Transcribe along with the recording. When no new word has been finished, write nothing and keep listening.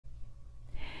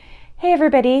Hey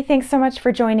everybody, thanks so much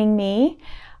for joining me.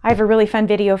 I have a really fun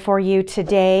video for you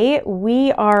today.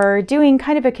 We are doing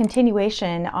kind of a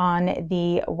continuation on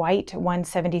the white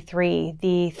 173,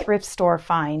 the thrift store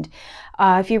find.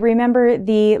 If you remember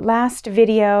the last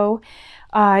video,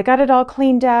 I got it all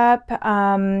cleaned up,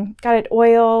 got it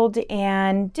oiled,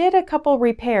 and did a couple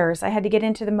repairs. I had to get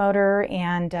into the motor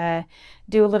and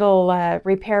do a little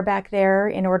repair back there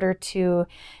in order to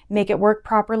make it work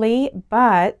properly,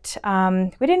 but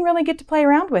we didn't really get to play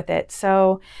around with it.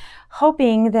 So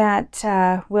hoping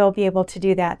that we'll be able to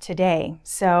do that today.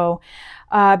 So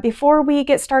before we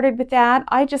get started with that,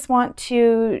 I just want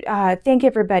to thank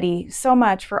everybody so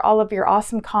much for all of your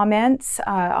awesome comments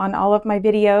on all of my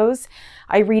videos.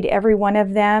 I read every one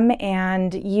of them,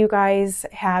 and you guys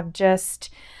have just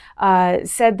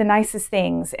said the nicest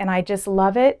things, and I just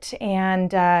love it.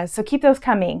 And so keep those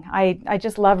coming. I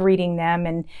just love reading them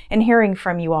and hearing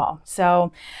from you all.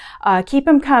 So keep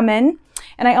them coming.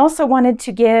 And I also wanted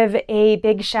to give a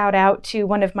big shout out to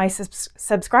one of my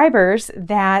subscribers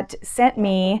that sent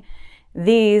me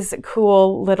these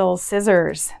cool little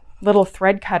scissors, little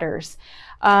thread cutters.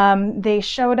 They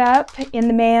showed up in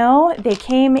the mail. They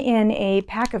came in a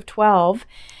pack of 12.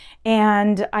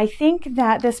 And I think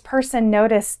that this person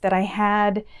noticed that I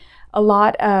had a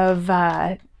lot of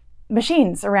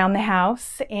machines around the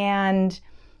house, and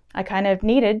I kind of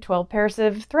needed 12 pairs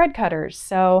of thread cutters.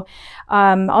 So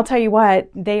I'll tell you what,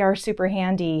 they are super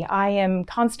handy. I am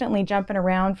constantly jumping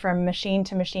around from machine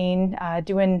to machine,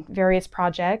 doing various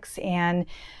projects, and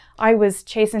I was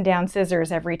chasing down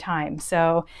scissors every time.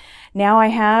 So now I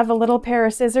have a little pair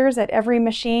of scissors at every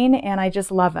machine, and I just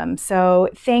love them. So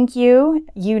thank you.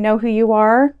 You know who you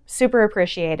are. Super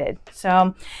appreciated.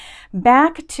 So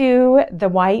back to the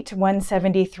white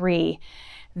 173.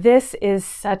 This is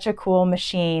such a cool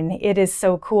machine. It is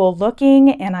so cool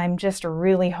looking, and I'm just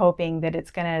really hoping that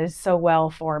it's going to sew well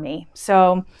for me.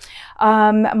 So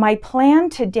my plan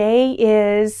today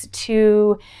is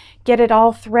to get it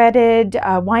all threaded,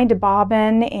 wind a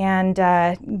bobbin, and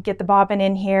get the bobbin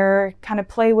in here, kind of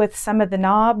play with some of the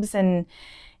knobs and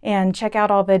check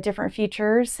out all the different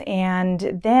features.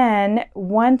 And then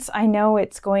once I know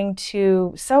it's going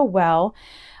to sew well,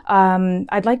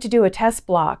 I'd like to do a test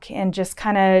block and just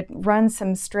kind of run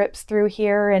some strips through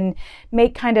here and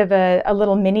make kind of a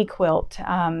little mini quilt,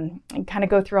 and kind of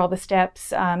go through all the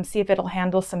steps, see if it'll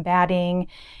handle some batting,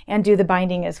 and do the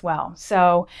binding as well.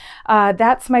 So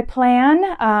that's my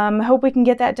plan. Hope we can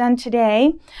get that done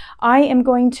today. I am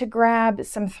going to grab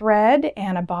some thread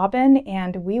and a bobbin,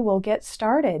 and we will get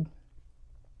started.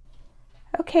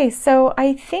 Okay, so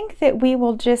I think that we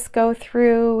will just go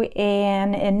through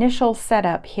an initial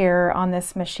setup here on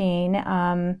this machine.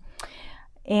 And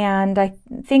I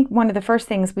think one of the first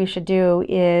things we should do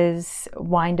is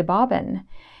wind a bobbin.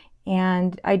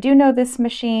 And I do know this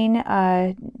machine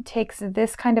takes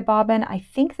this kind of bobbin. I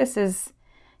think this is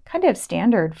kind of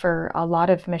standard for a lot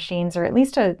of machines, or at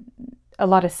least a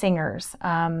lot of singers.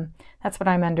 That's what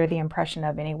I'm under the impression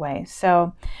of anyway.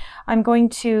 So I'm going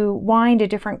to wind a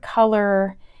different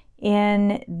color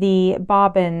in the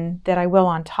bobbin that I will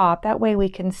on top. That way we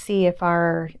can see if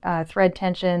our thread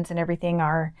tensions and everything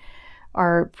are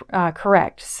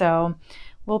correct. So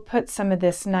we'll put some of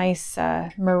this nice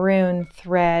maroon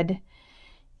thread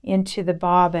into the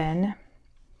bobbin,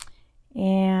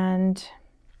 and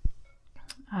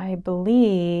I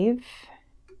believe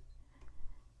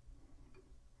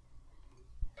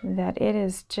that it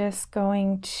is just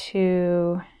going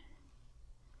to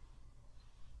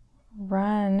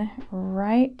run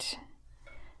right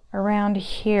around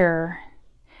here.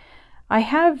 I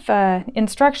have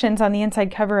instructions on the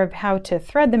inside cover of how to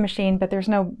thread the machine, but there's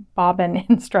no bobbin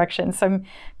instructions. So I'm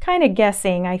kind of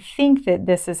guessing. I think that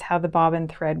this is how the bobbin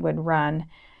thread would run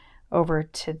over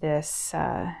to this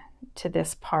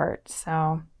part.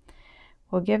 So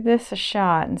we'll give this a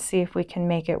shot and see if we can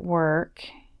make it work.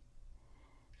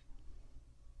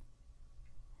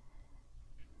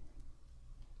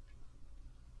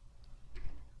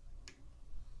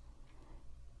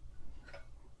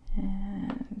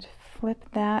 And flip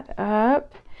that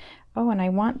up. Oh, and I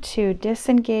want to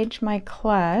disengage my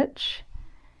clutch.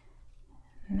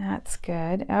 That's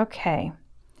good. Okay.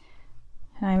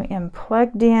 And I am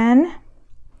plugged in.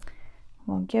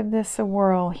 We'll give this a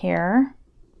whirl here.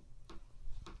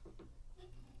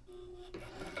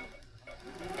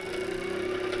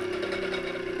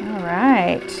 All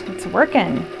right, it's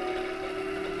working.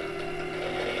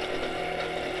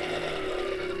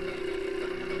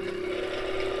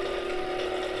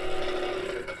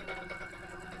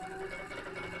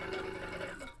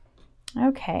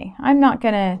 Okay, I'm not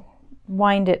going to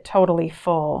wind it totally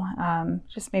full,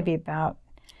 just maybe about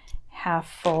half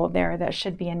full there. That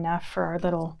should be enough for our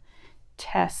little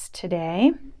test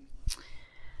today.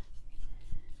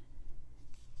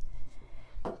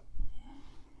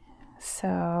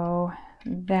 So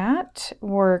that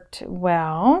worked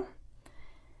well.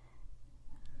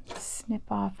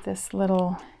 Snip off this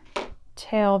little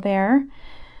tail there.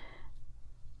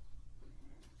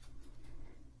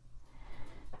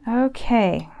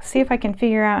 Okay, see if I can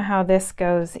figure out how this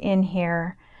goes in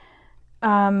here.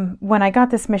 When I got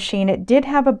this machine, it did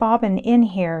have a bobbin in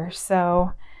here,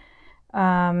 so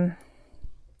I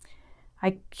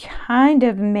kind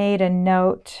of made a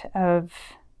note of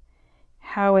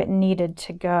how it needed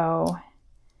to go.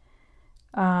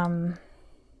 So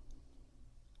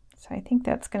I think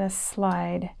that's going to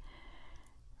slide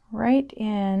right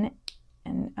in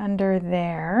and under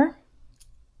there.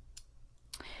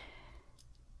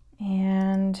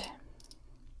 And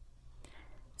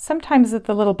sometimes with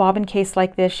the little bobbin case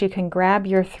like this, you can grab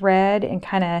your thread and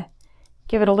kind of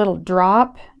give it a little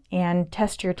drop and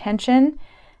test your tension.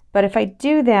 But if I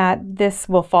do that, this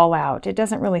will fall out. It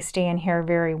doesn't really stay in here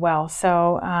very well.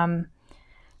 So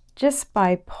just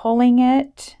by pulling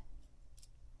it,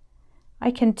 I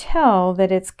can tell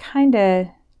that it's kind of,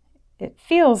 it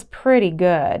feels pretty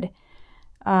good.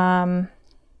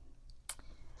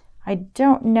 I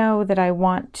don't know that I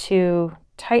want to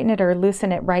tighten it or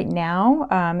loosen it right now.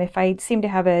 If I seem to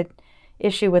have an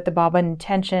issue with the bobbin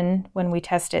tension when we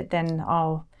test it, then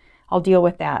I'll deal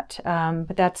with that.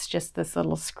 But that's just this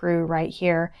little screw right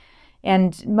here.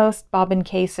 And most bobbin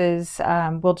cases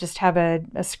will just have a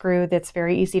screw that's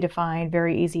very easy to find,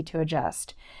 very easy to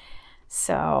adjust.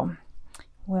 So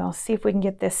we'll see if we can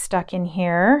get this stuck in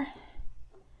here.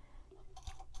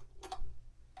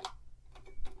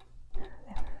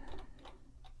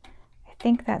 I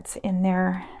think that's in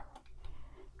there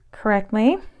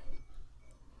correctly.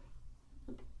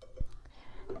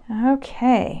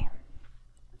 Okay.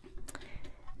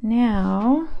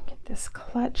 Now get this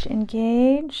clutch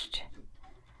engaged.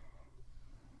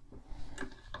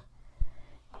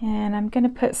 And I'm going to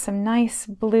put some nice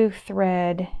blue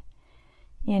thread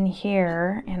in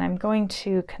here, and I'm going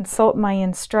to consult my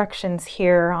instructions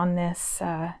here on this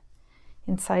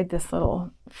inside this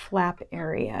little flap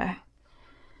area.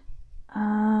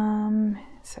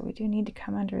 So we do need to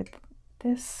come under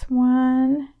this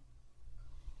one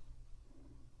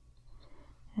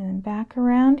and back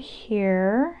around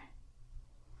here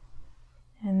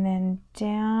and then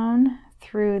down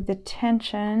through the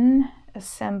tension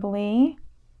assembly.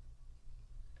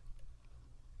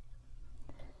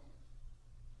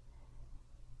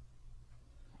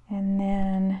 And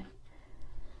then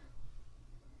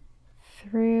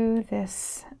through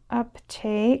this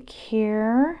uptake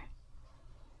here.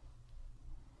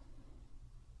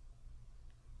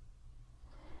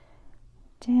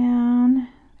 Down.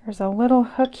 There's a little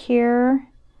hook here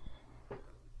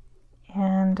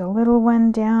and a little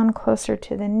one down closer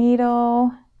to the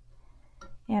needle.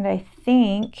 And I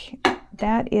think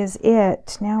that is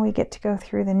it. Now we get to go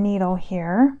through the needle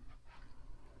here.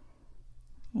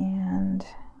 And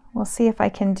we'll see if I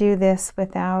can do this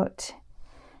without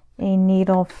a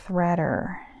needle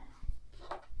threader.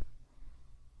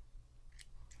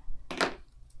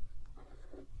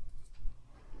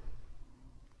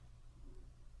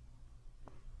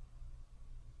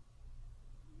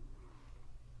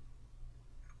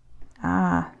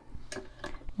 Ah,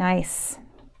 nice.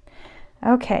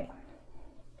 Okay.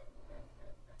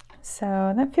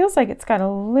 So that feels like it's got a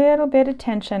little bit of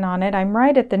tension on it. I'm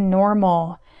right at the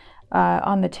normal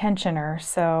on the tensioner,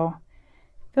 so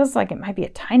it feels like it might be a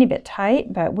tiny bit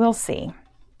tight, but we'll see.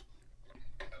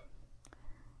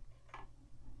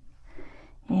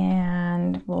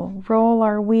 And we'll roll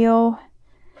our wheel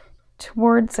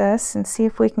towards us and see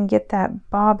if we can get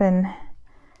that bobbin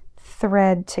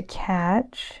thread to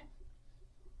catch.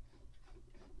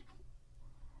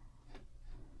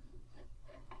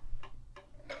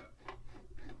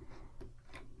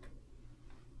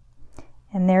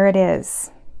 And there it is.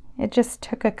 It just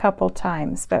took a couple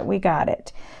times, but we got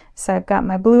it. So I've got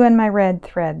my blue and my red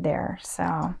thread there.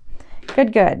 So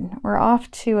good, good. We're off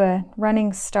to a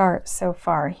running start so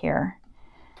far here.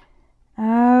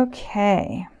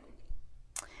 Okay.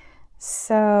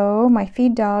 So my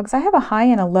feed dogs, I have a high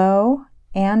and a low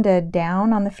and a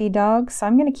down on the feed dogs. So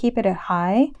I'm going to keep it at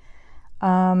high.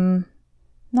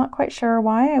 Not quite sure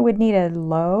why I would need a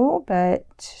low,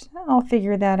 but I'll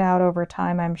figure that out over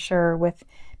time, I'm sure, with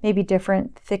maybe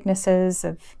different thicknesses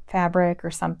of fabric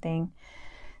or something.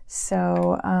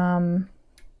 So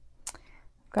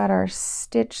got our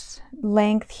stitch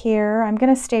length here. I'm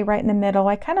going to stay right in the middle.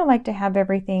 I kind of like to have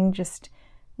everything just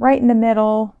right in the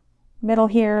middle, middle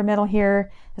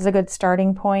here is a good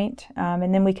starting point,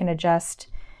 and then we can adjust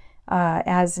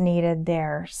as needed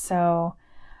there. So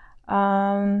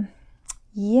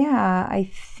yeah, I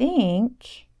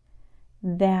think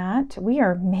that we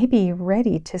are maybe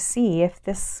ready to see if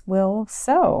this will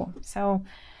sew. So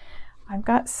I've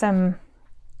got some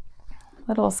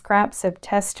little scraps of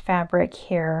test fabric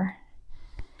here,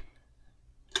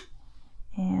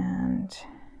 and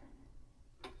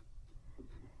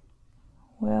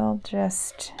we'll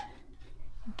just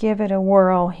give it a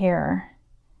whirl here.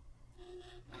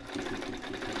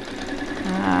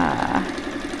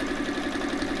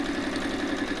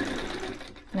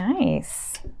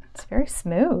 Nice. It's very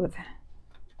smooth.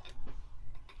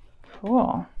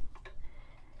 Cool.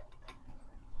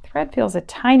 Thread feels a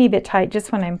tiny bit tight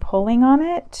just when I'm pulling on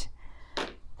it.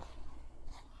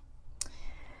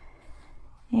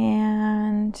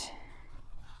 And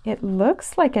it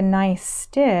looks like a nice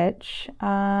stitch.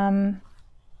 The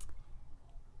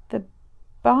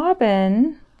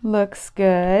bobbin looks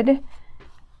good,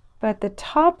 but the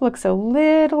top looks a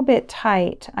little bit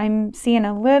tight. I'm seeing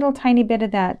a little tiny bit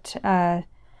of that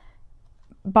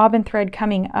bobbin thread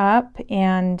coming up,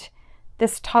 and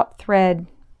this top thread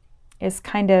is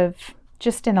kind of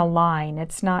just in a line.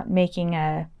 It's not making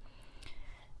a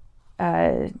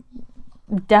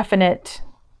definite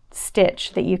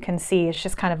stitch that you can see. It's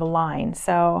just kind of a line.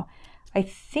 So I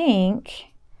think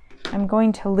I'm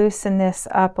going to loosen this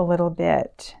up a little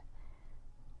bit.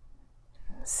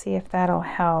 See if that'll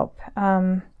help.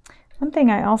 One thing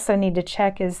I also need to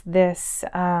check is this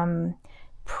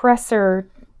presser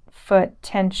foot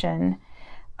tension.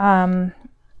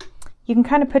 You can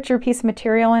kind of put your piece of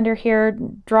material under here,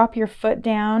 drop your foot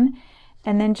down,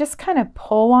 and then just kind of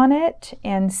pull on it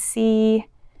and see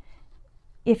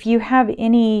if you have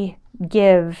any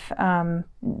give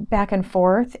back and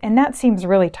forth. And that seems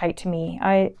really tight to me.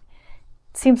 It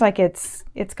seems like it's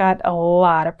got a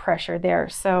lot of pressure there.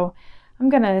 So I'm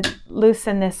going to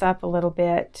loosen this up a little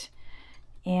bit,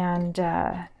 and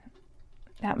that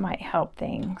might help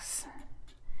things.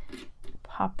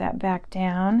 Pop that back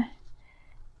down.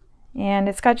 And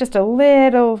it's got just a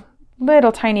little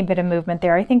tiny bit of movement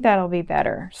there. I think that'll be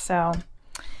better. So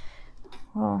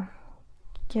we'll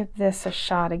give this a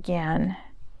shot again.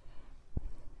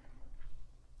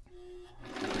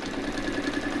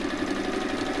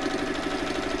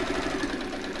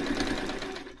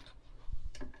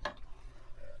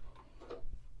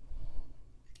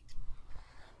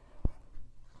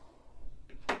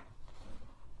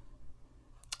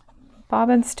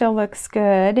 Bobbin still looks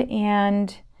good,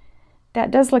 and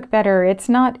that does look better. It's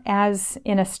not as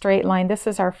in a straight line. This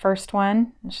is our first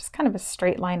one. It's just kind of a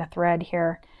straight line of thread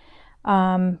here.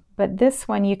 But this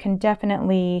one you can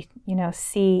definitely, you know,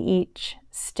 see each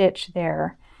stitch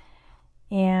there.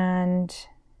 And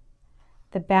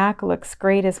the back looks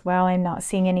great as well. I'm not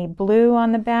seeing any blue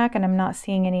on the back, and I'm not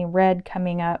seeing any red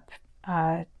coming up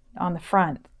on the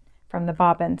front from the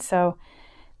bobbin. So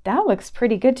that looks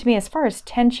pretty good to me as far as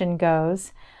tension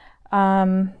goes.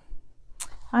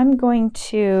 I'm going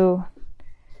to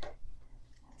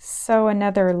sew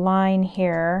another line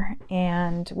here,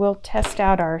 and we'll test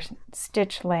out our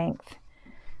stitch length.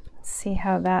 See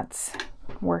how that's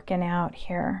working out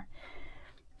here.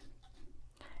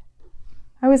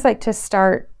 I always like to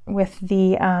start with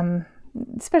the,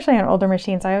 especially on older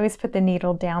machines, I always put the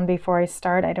needle down before I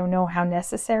start. I don't know how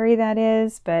necessary that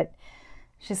is, but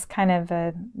it's just kind of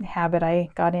a habit I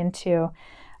got into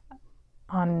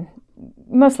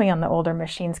mostly on the older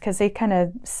machines, because they kind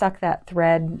of suck that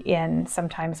thread in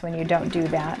sometimes when you don't do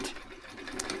that.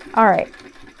 All right.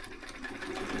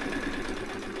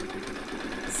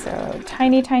 So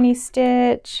tiny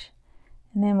stitch,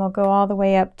 and then we'll go all the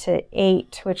way up to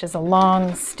 8, which is a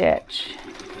long stitch.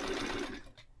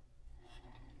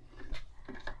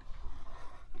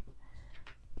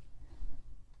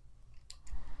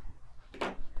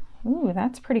 Ooh,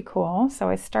 that's pretty cool. So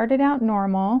I started out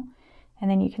normal, and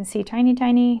then you can see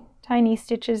tiny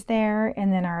stitches there,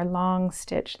 and then our long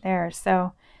stitch there.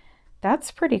 So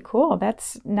that's pretty cool.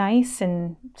 That's nice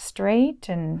and straight,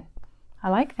 and I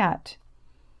like that.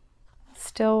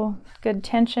 Still good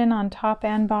tension on top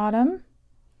and bottom.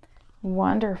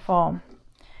 Wonderful.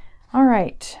 All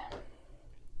right.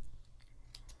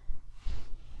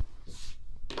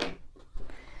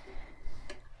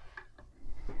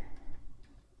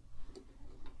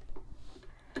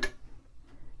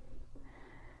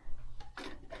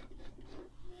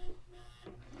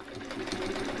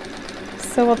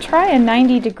 So we'll try a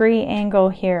 90-degree angle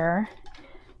here.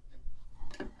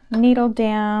 Needle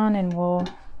down, and I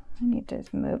need to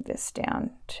move this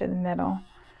down to the middle.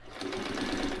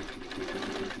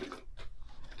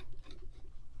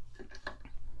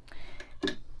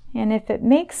 And if it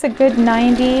makes a good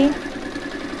 90,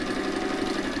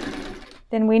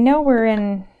 then we know we're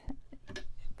in a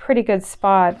pretty good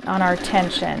spot on our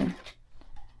tension.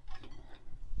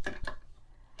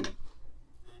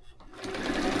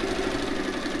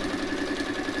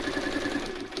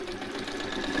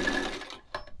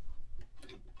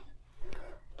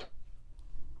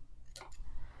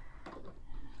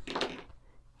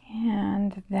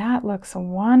 And that looks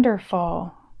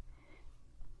wonderful.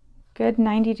 Good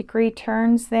 90-degree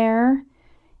turns there,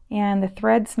 and the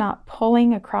thread's not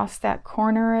pulling across that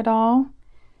corner at all.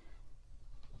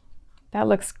 That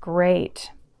looks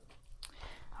great.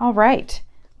 All right,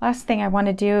 last thing I want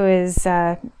to do is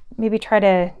maybe try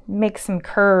to make some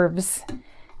curves,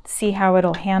 see how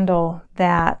it'll handle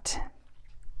that.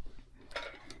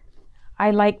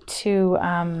 I like to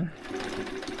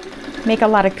make a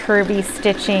lot of curvy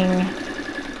stitching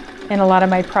in a lot of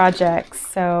my projects,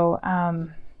 so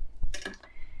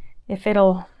if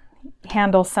it'll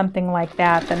handle something like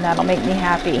that, then that'll make me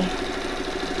happy.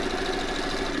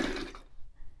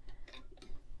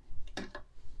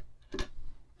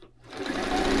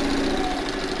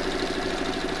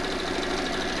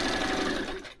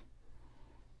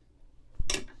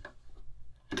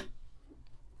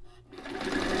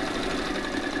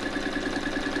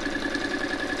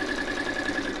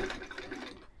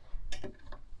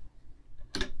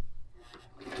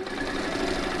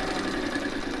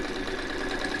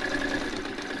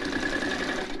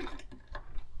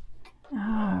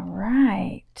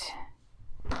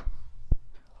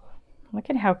 Look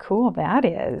at how cool that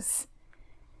is.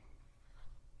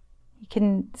 You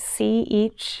can see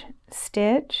each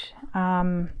stitch.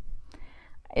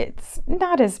 It's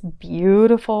not as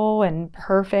beautiful and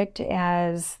perfect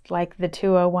as like the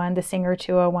 201, the Singer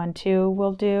 201-2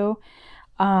 will do,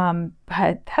 but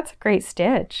that's a great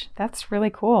stitch. That's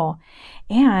really cool.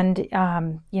 And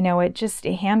you know, it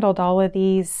handled all of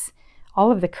these,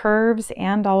 all of the curves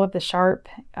and all of the sharp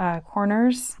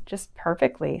corners just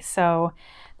perfectly. So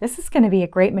this is going to be a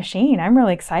great machine. I'm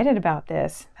really excited about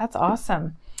this. That's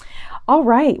awesome. All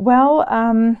right, well,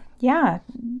 yeah,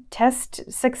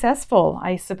 test successful,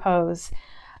 I suppose.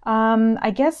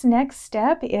 I guess next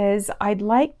step is I'd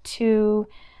like to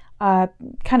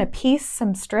kind of piece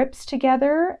some strips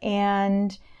together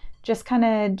and just kind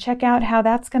of check out how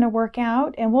that's going to work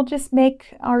out. And we'll just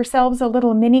make ourselves a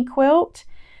little mini quilt.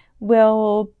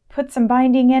 We'll put some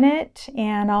binding in it,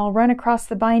 and I'll run across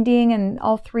the binding and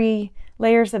all 3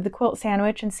 layers of the quilt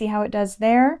sandwich and see how it does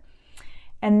there.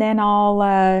 And then I'll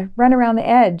run around the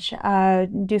edge,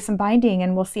 do some binding,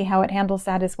 and we'll see how it handles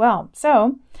that as well.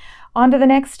 So on to the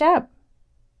next step.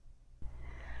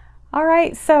 All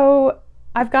right, so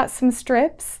I've got some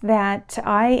strips that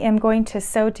I am going to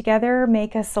sew together,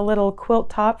 make us a little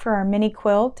quilt top for our mini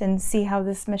quilt, and see how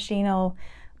this machine will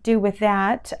do with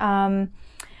that.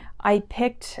 I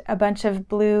picked a bunch of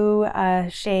blue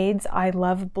shades. I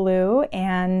love blue,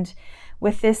 and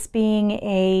with this being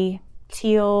a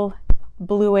teal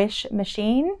bluish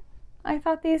machine, I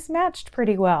thought these matched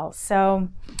pretty well. So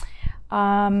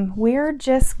we're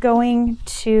just going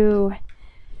to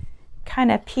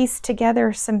kind of piece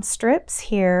together some strips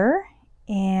here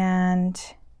and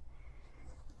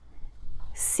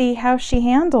see how she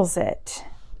handles it.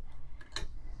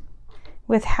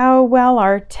 With how well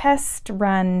our test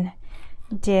run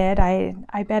did,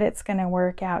 I bet it's going to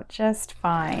work out just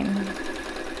fine.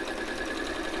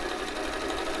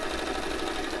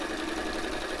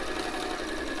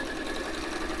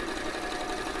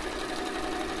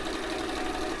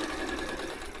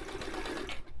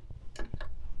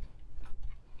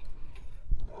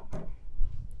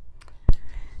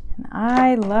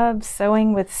 I love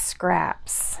sewing with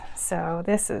scraps, so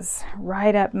this is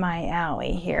right up my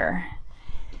alley here.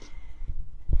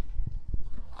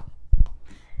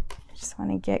 Just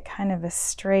want to get kind of a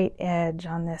straight edge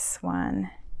on this one,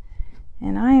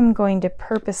 and I am going to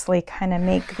purposely kind of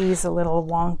make these a little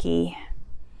wonky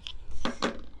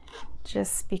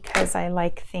just because I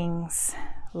like things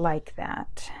like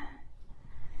that.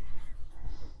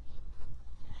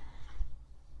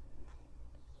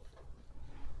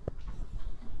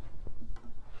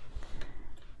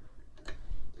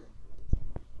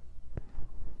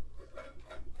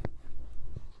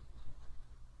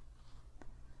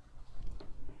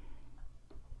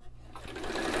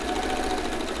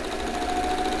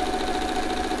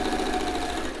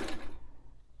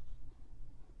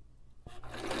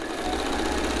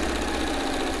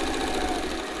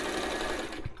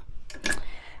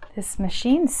 This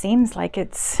machine seems like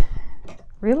it's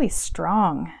really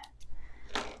strong.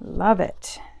 Love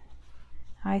it.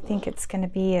 I think it's going to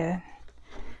be a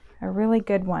really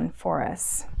good one for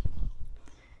us.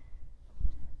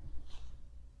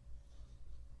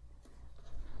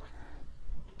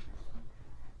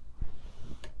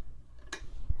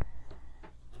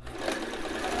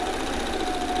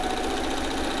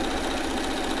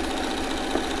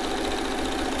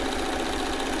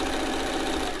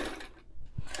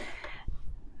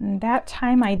 that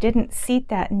time I didn't seat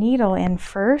that needle in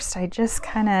first. I just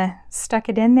kind of stuck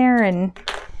it in there and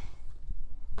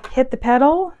hit the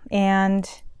pedal, and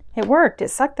it worked. It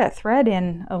sucked that thread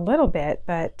in a little bit,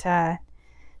 but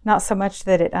not so much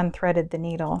that it unthreaded the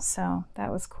needle, so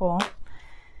that was cool.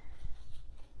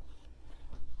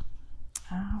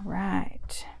 All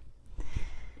right.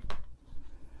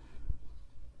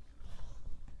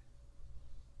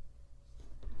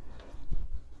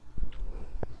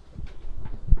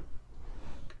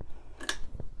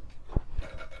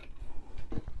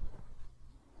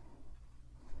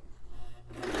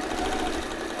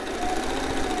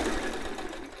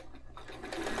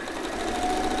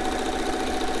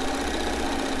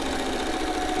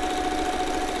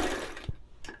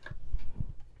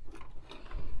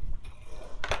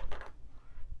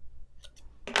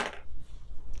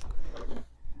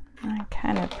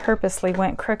 Purposely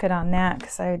went crooked on that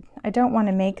because I don't want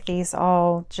to make these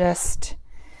all just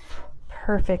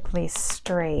perfectly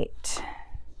straight.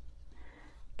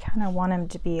 Kind of want them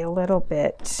to be a little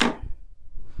bit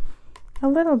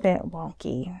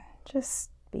wonky, just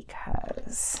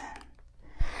because.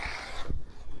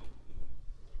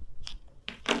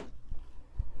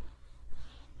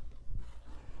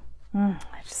 I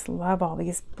just love all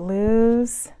these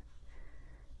blues.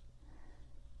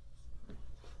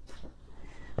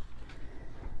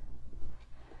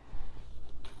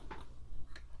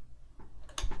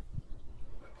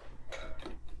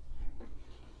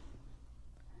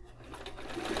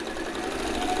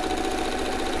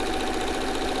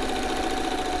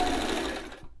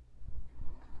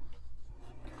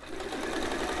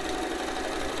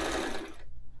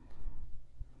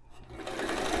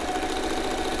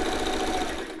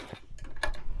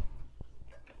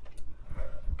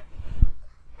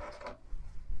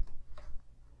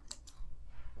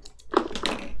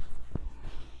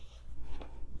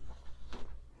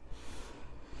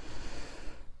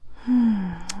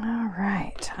 All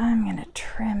right, I'm going to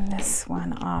trim this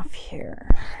one off here.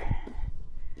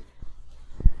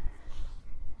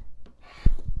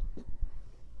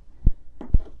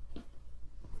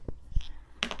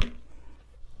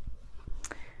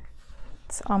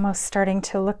 It's almost starting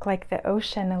to look like the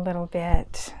ocean a little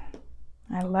bit.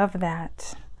 I love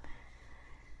that.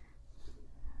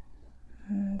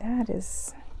 That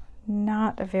is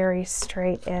not a very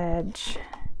straight edge.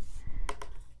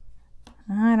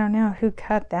 I don't know who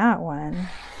cut that one.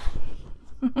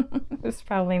 It was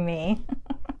probably me.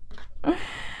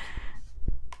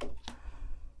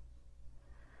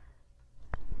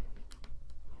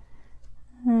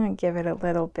 I'll give it a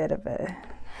little bit of a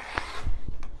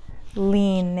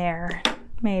lean there,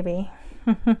 maybe.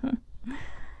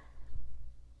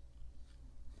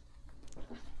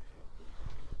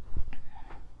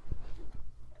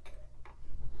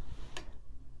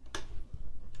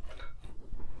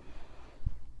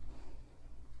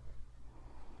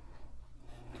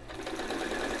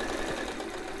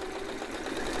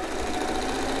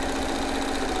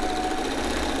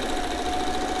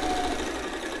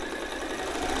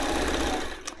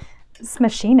 This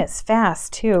machine is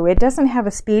fast too. It doesn't have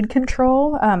a speed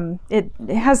control. It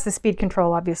has the speed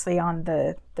control obviously on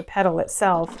the pedal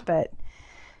itself, but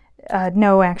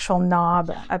no actual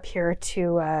knob up here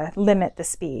to limit the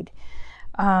speed.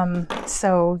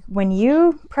 So when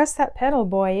you press that pedal,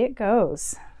 boy, it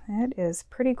goes. It is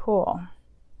pretty cool.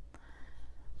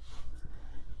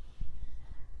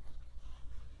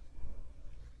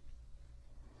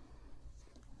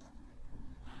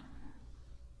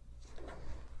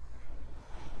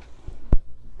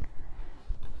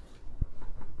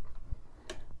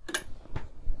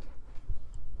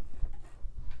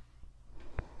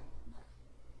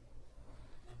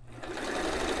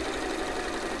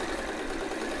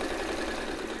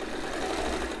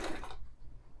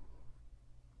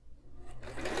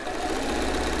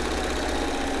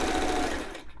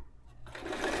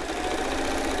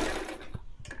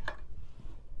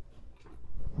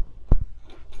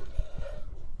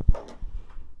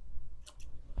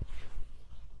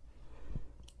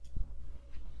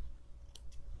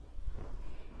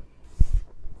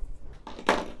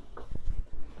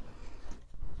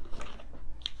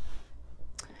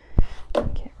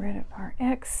 Rid of our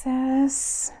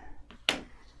excess,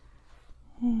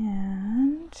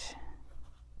 and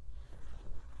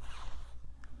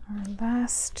our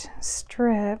last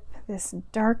strip, this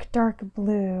dark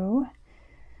blue.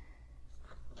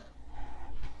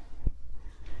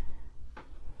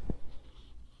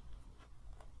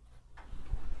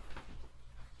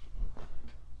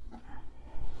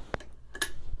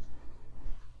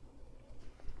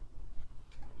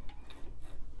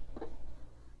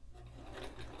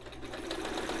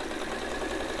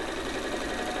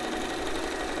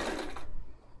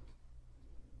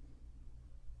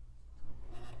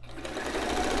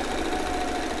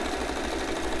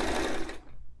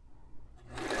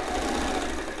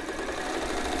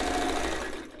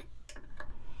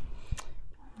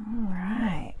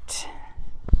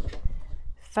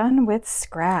 Fun with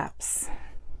scraps.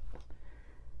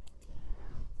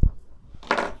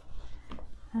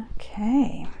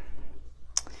 Okay,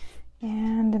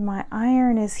 and my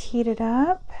iron is heated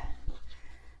up,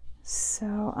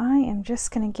 so I am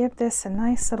just going to give this a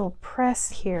nice little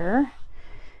press here,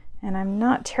 and I'm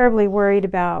not terribly worried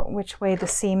about which way the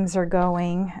seams are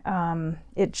going.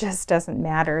 It just doesn't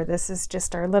matter. This is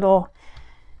just our little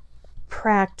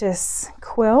practice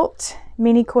quilt,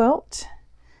 mini quilt.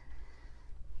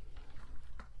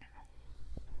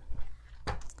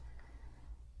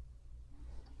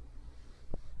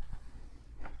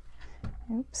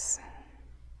 Oops.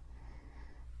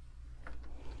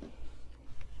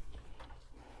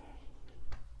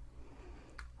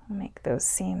 I'll make those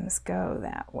seams go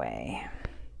that way.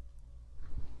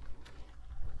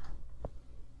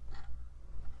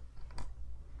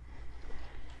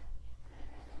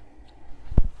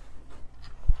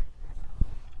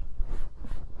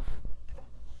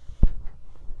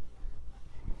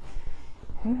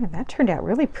 Ooh, that turned out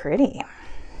really pretty.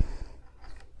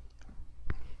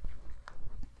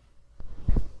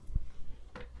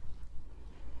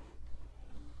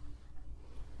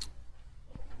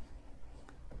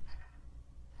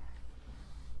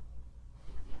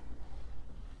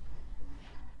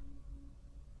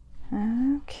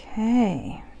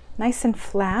 Okay, nice and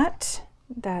flat.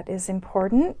 That is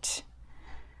important.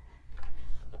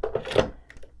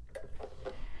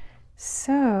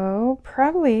 So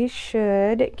probably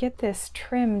should get this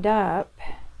trimmed up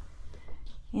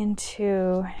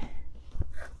into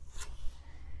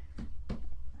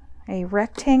a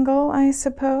rectangle, I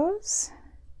suppose.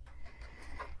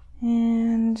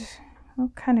 And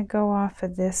we'll kind of go off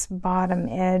of this bottom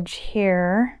edge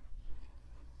here.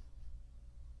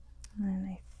 And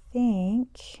I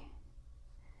think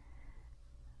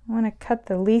I want to cut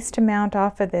the least amount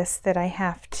off of this that I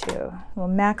have to. We'll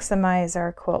maximize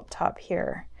our quilt top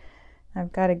here. I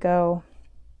got to go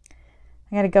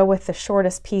with the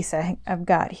shortest piece I've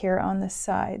got here on the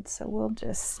side. So we'll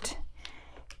just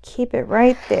keep it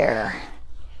right there.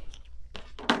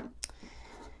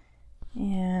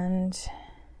 And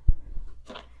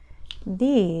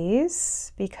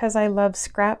these, because I love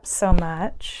scraps so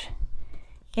much,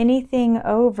 anything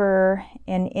over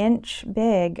an inch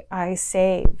big I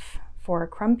save for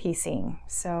crumb piecing.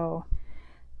 So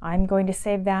I'm going to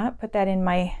save that, put that in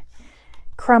my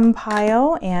crumb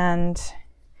pile, and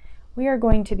we are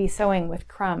going to be sewing with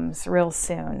crumbs real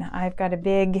soon. I've got a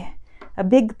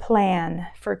big plan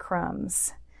for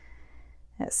crumbs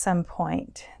at some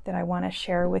point that I want to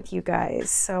share with you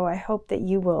guys. So I hope that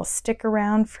you will stick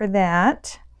around for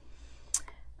that.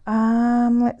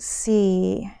 Let's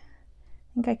see.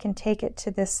 I think I can take it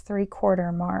to this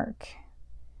 3/4 mark.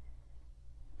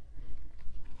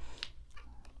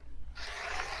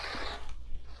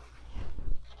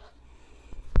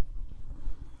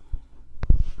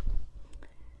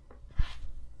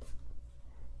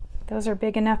 Those are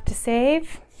big enough to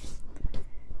save.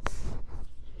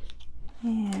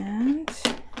 And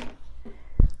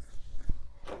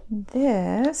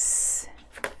this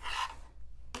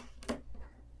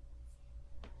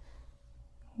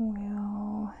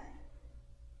will,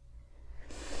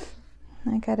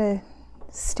 I gotta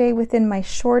stay within my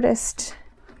shortest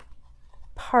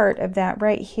part of that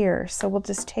right here. So we'll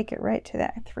just take it right to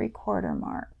that 3/4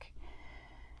 mark.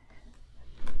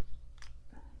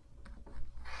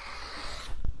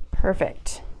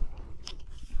 Perfect.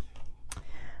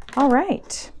 All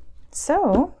right,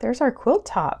 so there's our quilt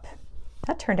top.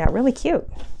 That turned out really cute.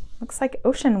 Looks like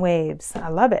ocean waves. I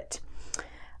love it.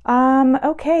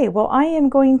 Okay, well, I am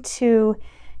going to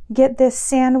get this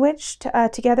sandwiched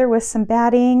together with some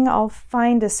batting. I'll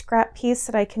find a scrap piece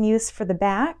that I can use for the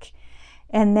back,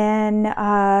 and then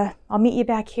I'll meet you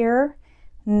back here,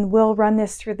 and we'll run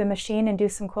this through the machine and do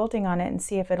some quilting on it and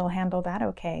see if it'll handle that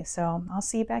okay. So I'll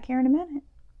see you back here in a minute.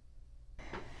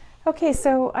 Okay,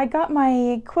 so I got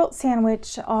my quilt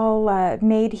sandwich all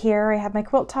made here. I have my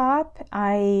quilt top,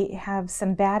 I have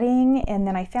some batting, and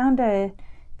then I found a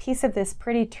piece of this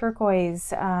pretty turquoise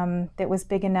that was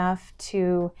big enough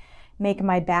to make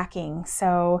my backing.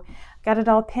 So got it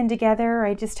all pinned together.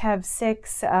 I just have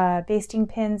 6 basting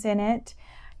pins in it,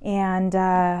 and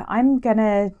I'm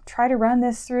gonna try to run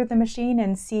this through the machine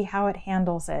and see how it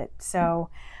handles it.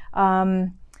 So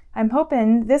I'm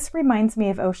hoping, this reminds me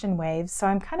of ocean waves, so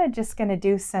I'm kind of just going to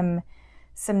do some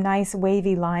nice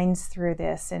wavy lines through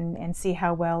this and see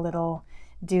how well it'll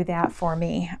do that for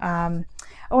me.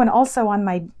 Oh, and also on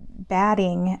my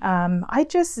batting, I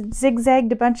just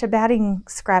zigzagged a bunch of batting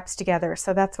scraps together,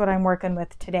 so that's what I'm working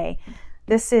with today.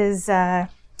 This is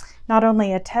not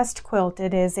only a test quilt,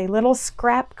 it is a little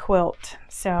scrap quilt.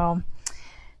 So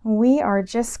We are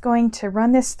just going to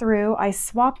run this through. I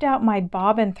swapped out my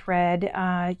bobbin thread.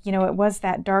 You know, it was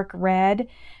that dark red.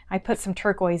 I put some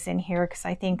turquoise in here because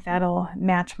I think that'll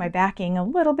match my backing a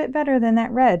little bit better than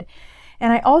that red.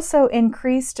 And I also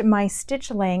increased my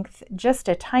stitch length just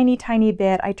a tiny, tiny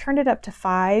bit. I turned it up to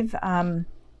 5.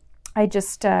 I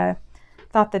just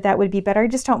thought that that would be better. I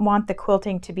just don't want the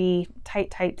quilting to be tight,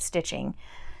 tight stitching.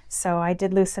 So I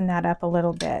did loosen that up a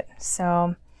little bit.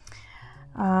 So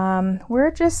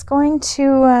we're just going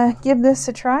to give this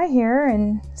a try here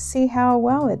and see how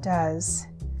well it does.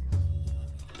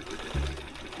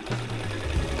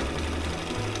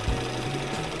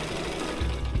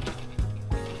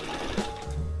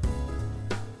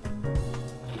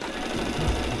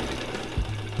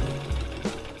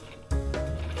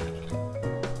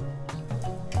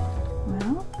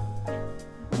 Well,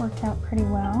 it worked out pretty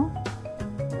well.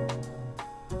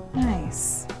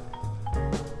 Nice.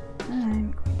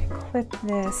 I'm going to clip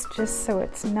this just so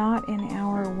it's not in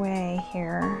our way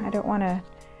here. I don't want to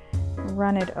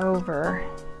run it over.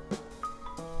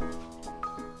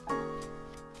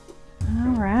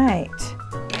 All right.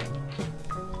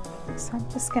 So I'm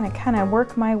just going to kind of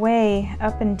work my way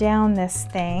up and down this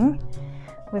thing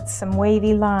with some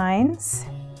wavy lines.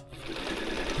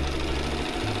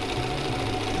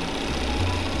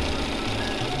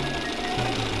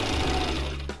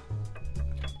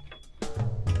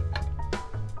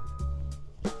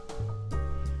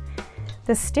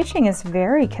 The stitching is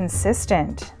very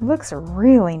consistent. It looks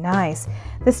really nice.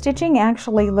 The stitching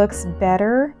actually looks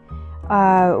better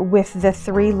with the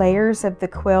 3 layers of the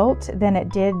quilt than it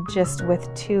did just with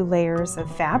 2 layers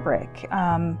of fabric.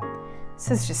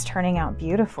 This is just turning out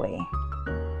beautifully.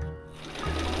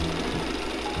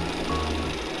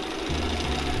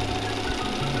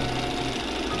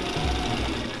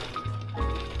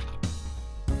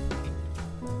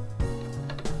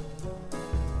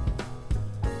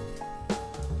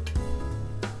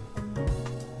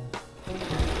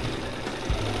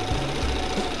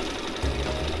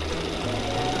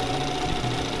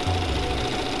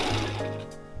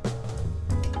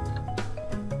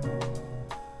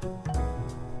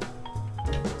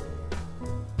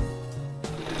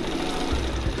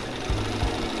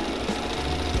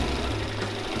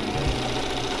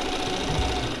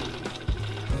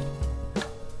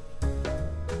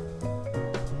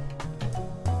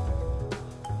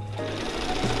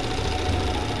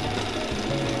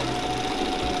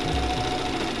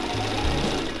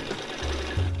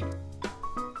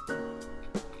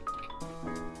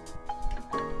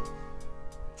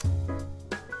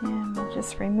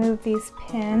 Just remove these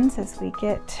pins as we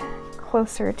get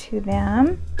closer to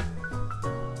them.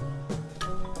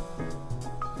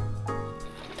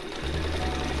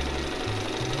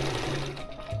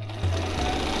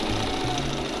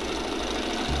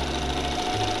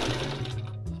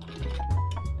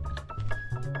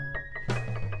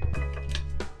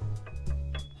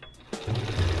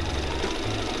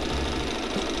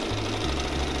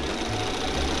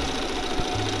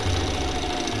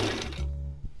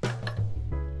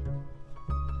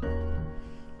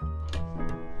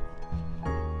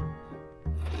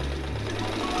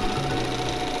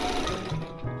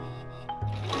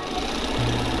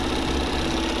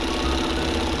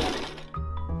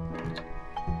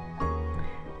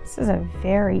 This is a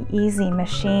very easy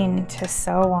machine to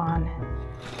sew on.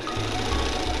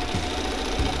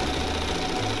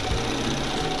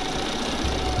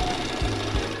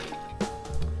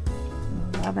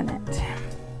 Loving it.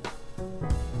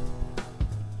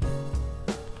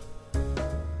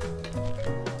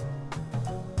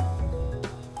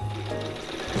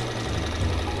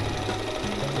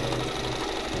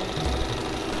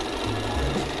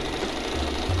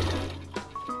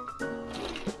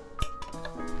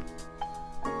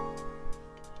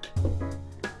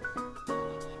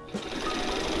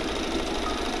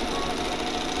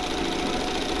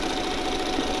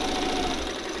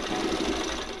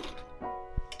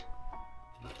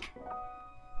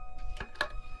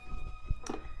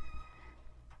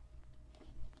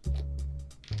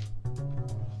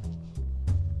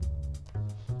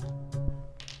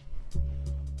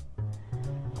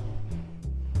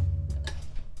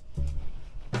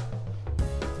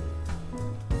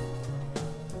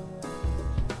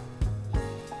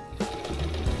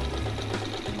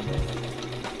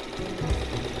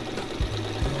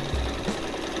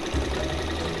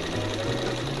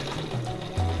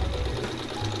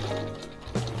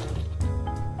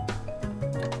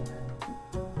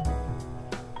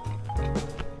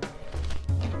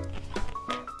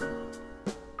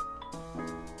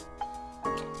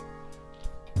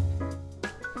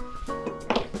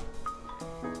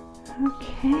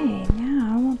 Okay,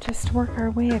 now we'll just work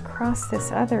our way across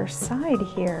this other side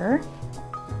here.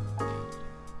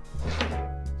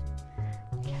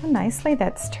 Look how nicely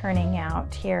that's turning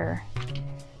out here.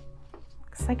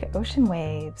 Looks like ocean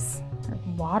waves or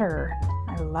water.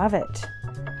 I love it.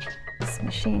 This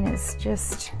machine is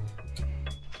just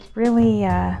really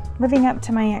living up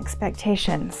to my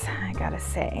expectations, I gotta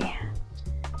say.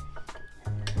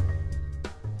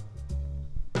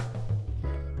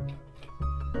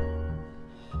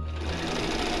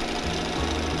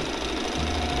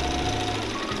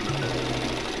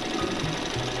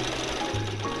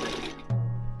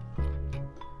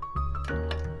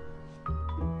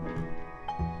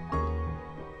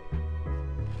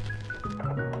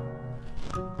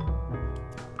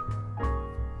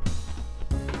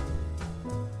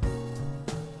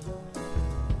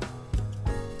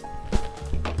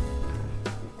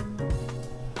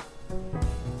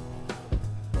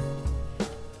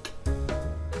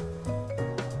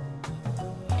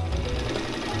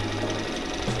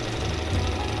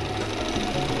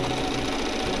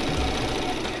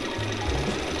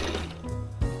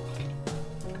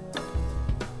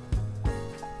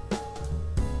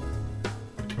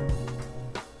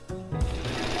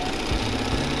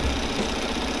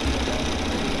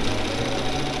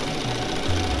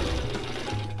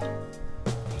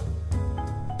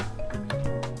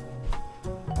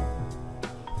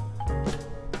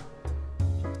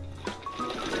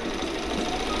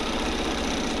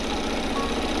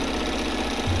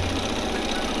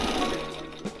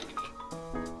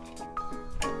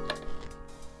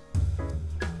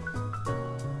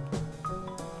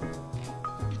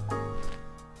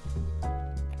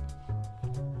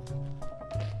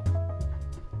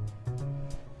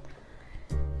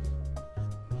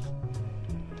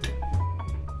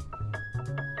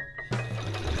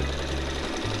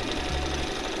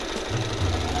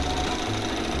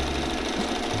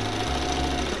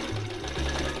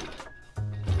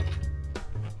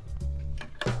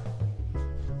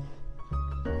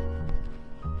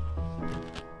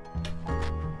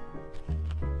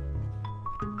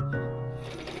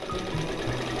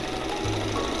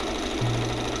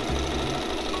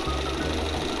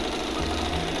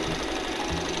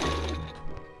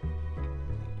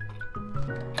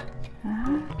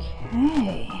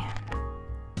 Okay.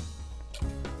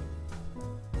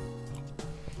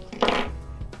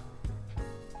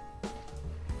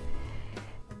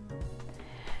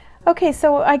 Okay,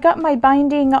 so I got my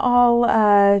binding all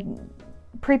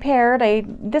prepared.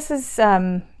 This is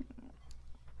how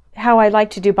I like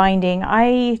to do binding.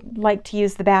 I like to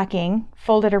use the backing,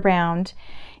 fold it around,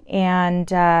 and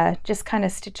just kind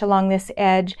of stitch along this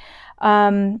edge.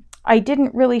 I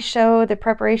didn't really show the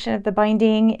preparation of the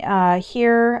binding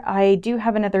here. I do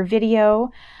have another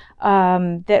video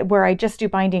where I just do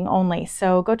binding only.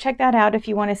 So go check that out if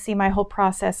you want to see my whole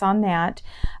process on that.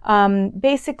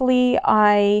 Basically,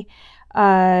 I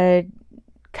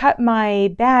cut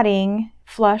my batting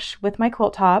flush with my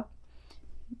quilt top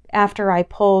after I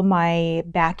pull my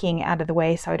backing out of the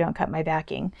way so I don't cut my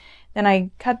backing. Then I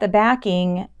cut the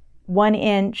backing 1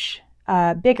 inch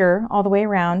bigger all the way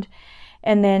around,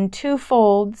 and then 2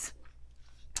 folds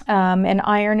and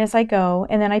iron as I go,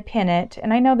 and then I pin it.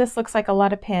 And I know this looks like a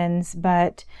lot of pins,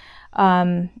 but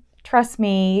trust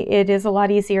me, it is a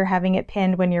lot easier having it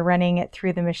pinned when you're running it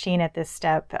through the machine at this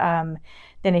step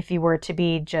than if you were to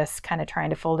be just kind of trying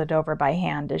to fold it over by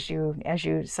hand as you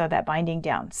sew that binding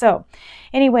down. So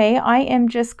anyway, I am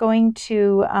just going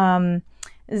to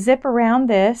zip around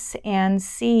this and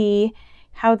see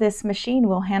how this machine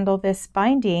will handle this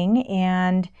binding,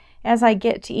 and as I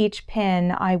get to each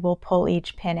pin, I will pull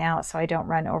each pin out so I don't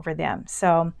run over them.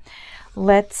 So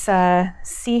let's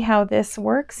see how this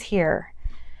works here.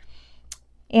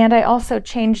 And I also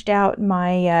changed out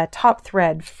my top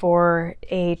thread for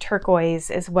a turquoise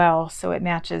as well, so it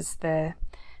matches the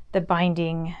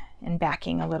binding and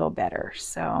backing a little better.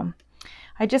 So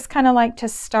I just kind of like to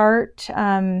start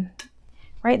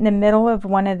right in the middle of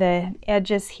one of the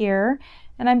edges here.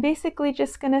 And I'm basically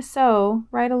just going to sew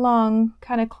right along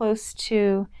kind of close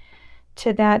to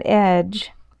that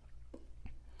edge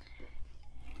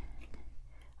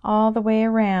all the way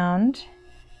around.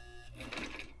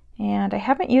 And I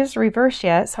haven't used reverse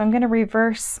yet, so I'm going to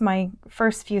reverse my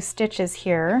first few stitches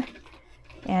here.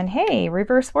 And hey,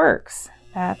 reverse works.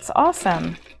 That's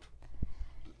awesome.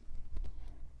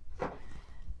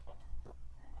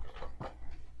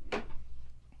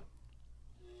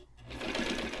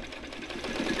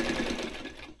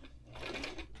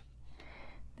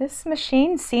 This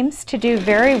machine seems to do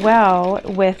very well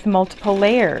with multiple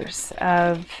layers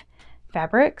of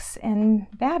fabrics and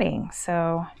batting.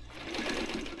 So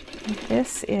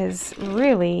This is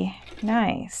really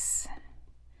nice.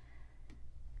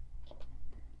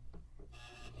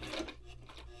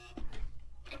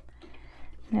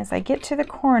 And as I get to the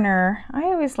corner, I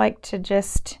always like to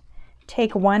just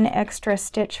take one extra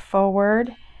stitch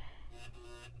forward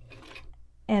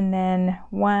and then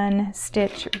one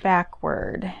stitch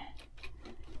backward,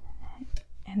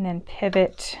 and then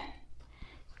pivot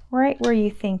right where you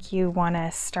think you want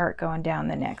to start going down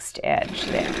the next edge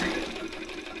there.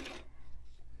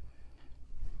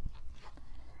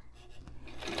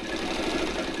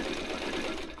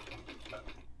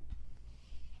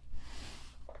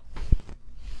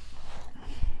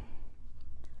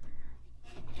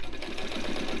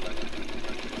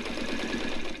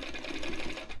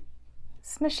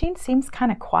 This machine seems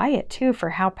kind of quiet too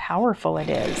for how powerful it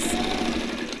is.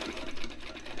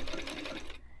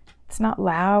 It's not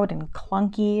loud and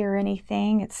clunky or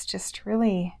anything. It's just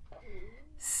really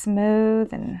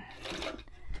smooth and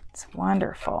it's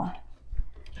wonderful.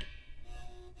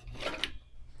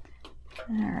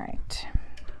 All right.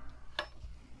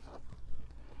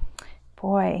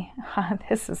 Boy,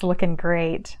 this is looking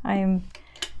great. I'm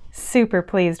super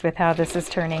pleased with how this is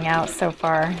turning out so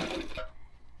far.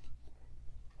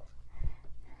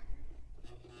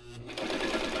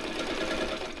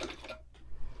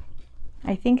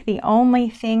 I think the only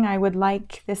thing I would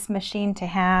like this machine to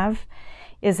have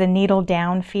is a needle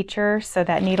down feature, so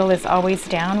that needle is always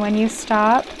down when you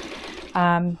stop.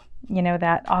 You know,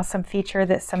 that awesome feature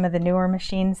that some of the newer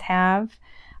machines have.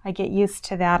 I get used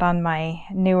to that on my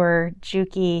newer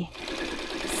Juki.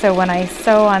 So when I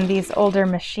sew on these older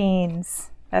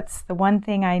machines, that's the one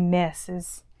thing I miss,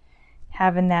 is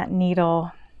having that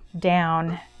needle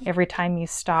down every time you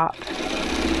stop.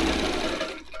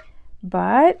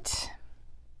 But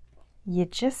you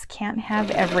just can't have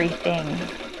everything,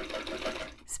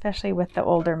 especially with the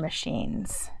older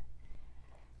machines.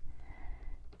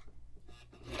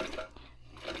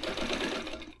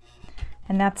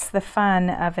 And that's the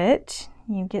fun of it.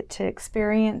 You get to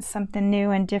experience something new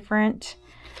and different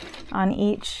on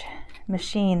each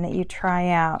machine that you try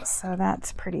out. So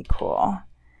that's pretty cool.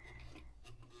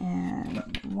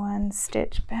 And one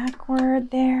stitch backward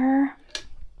there.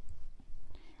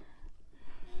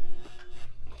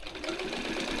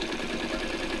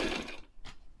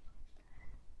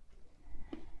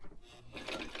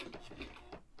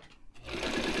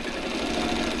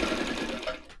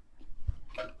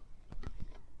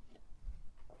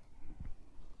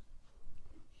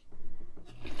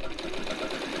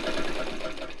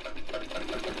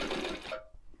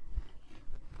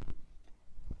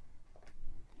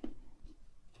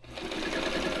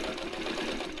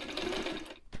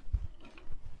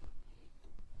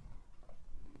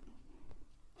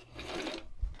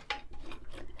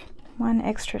 One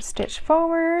extra stitch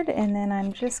forward, and then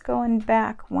I'm just going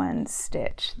back one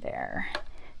stitch there,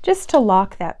 just to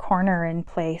lock that corner in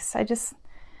place. I just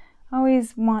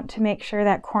always want to make sure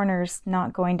that corner's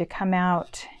not going to come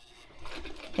out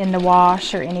in the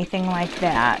wash or anything like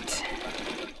that.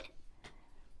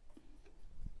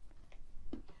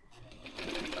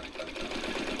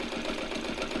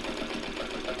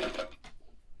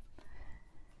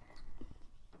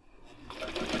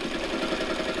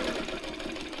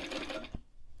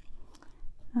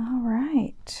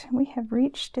 We have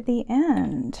reached the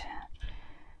end.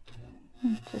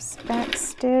 Just back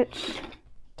stitch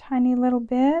tiny little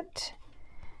bit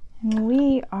and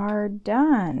we are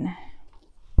done.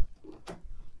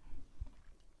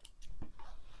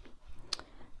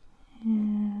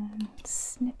 And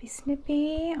snippy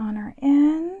snippy on our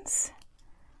ends.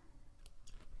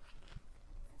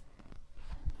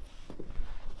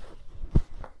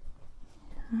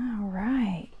 All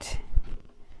right.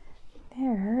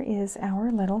 There is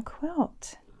our little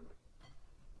quilt.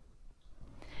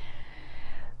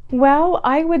 Well,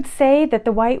 I would say that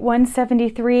the white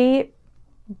 173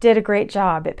 did a great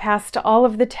job. It passed all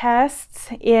of the tests.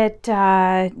 It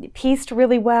pieced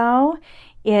really well.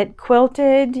 It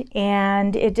quilted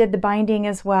and it did the binding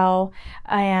as well.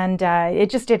 And it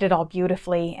just did it all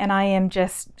beautifully. And I am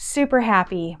just super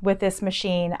happy with this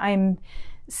machine. I'm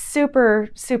super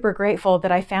grateful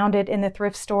that I found it in the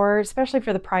thrift store, especially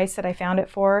for the price that I found it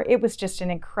for. It was just an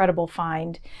incredible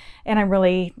find, and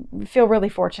I feel really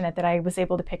fortunate that I was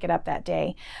able to pick it up that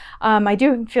day. I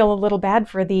do feel a little bad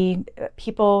for the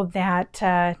people that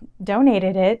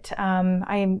donated it.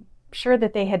 I'm sure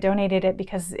that they had donated it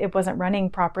because it wasn't running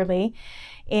properly,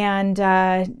 and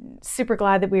super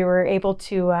glad that we were able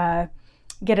to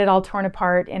get it all torn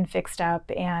apart and fixed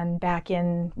up and back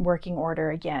in working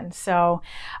order again. So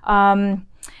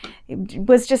it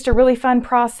was just a really fun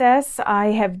process. I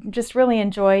have just really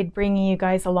enjoyed bringing you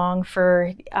guys along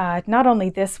for not only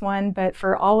this one, but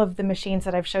for all of the machines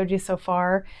that I've showed you so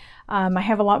far. I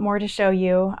have a lot more to show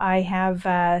you. I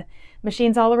have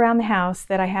machines all around the house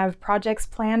that I have projects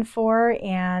planned for,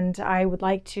 and I would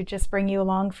like to just bring you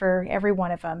along for every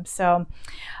one of them. So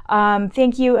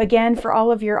thank you again for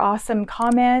all of your awesome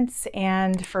comments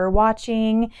and for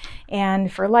watching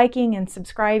and for liking and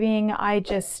subscribing. I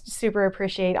just super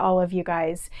appreciate all of you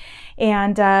guys.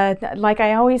 And like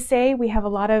I always say, we have a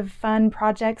lot of fun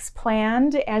projects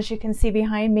planned. As you can see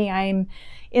behind me, I'm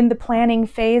in the planning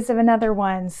phase of another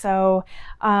one. So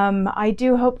I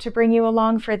do hope to bring you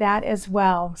along for that as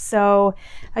well. So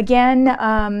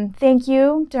again, thank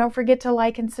you. Don't forget to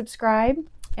like and subscribe,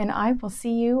 and I will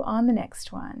see you on the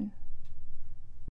next one.